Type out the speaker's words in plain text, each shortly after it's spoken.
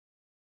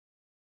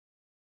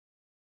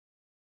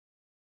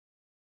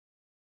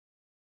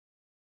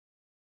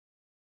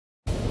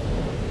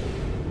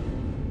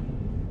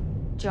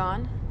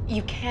John,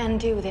 you can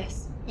do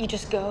this. You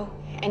just go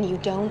and you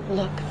don't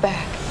look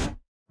back.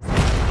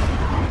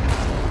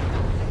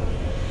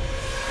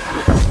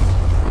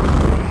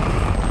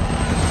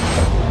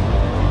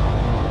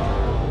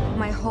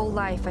 My whole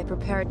life, I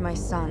prepared my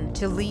son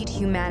to lead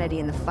humanity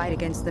in the fight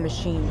against the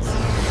machines.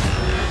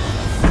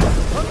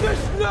 On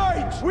this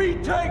night, we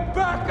take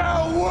back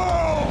our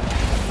world!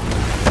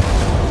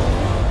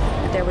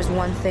 But there was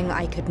one thing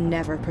I could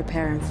never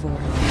prepare him for.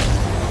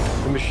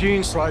 The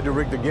machines tried to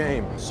rig the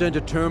game, sent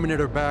a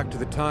Terminator back to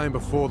the time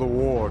before the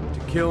war to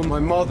kill my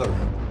mother.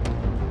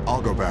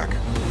 I'll go back.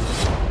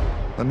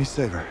 Let me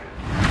save her.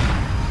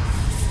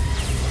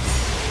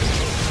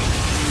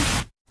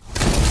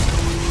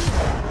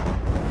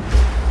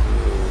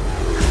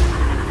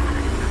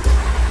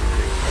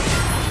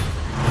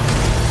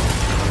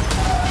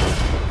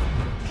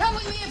 Come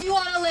with me if you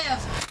want to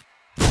live.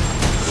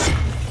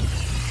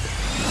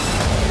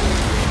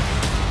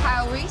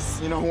 Kyle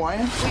Reese. You know who I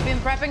am? We've been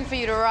prepping for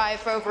you to arrive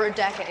for over a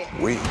decade.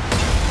 We.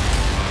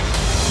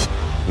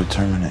 The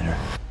Terminator.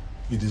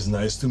 It is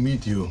nice to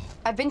meet you.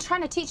 I've been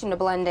trying to teach him to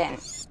blend in.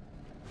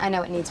 I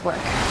know it needs work.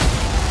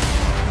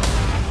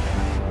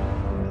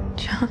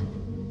 John,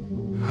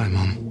 Hi,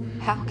 Mom.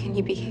 how can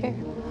you be here?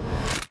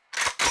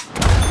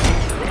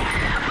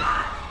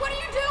 What are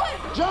you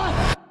doing? John!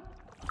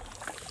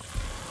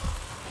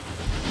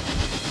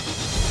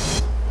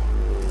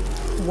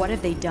 What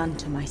have they done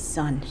to my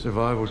son?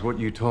 Survive was what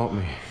you taught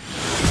me.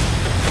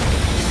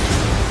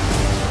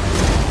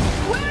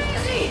 Where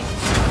is he?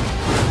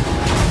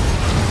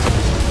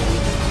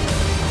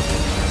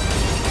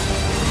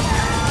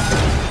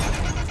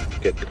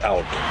 Get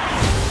out.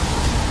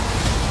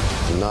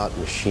 I'm not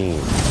machine.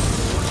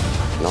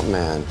 Not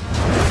man.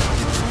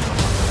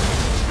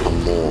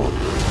 I'm more.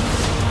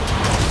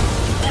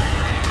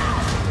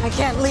 I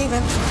can't leave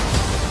him.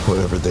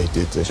 Whatever they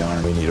did to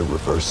John, we need to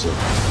reverse it.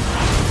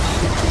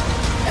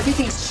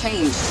 Everything's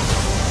changed.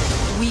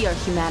 We are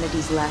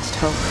humanity's last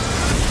hope.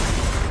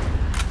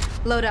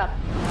 Load up.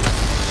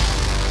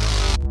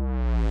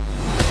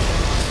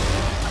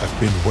 I've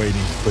been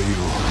waiting for you.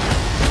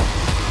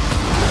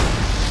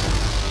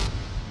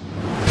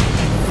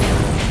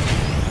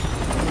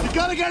 You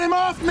gotta get him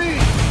off me!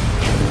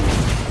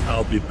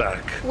 I'll be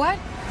back. What?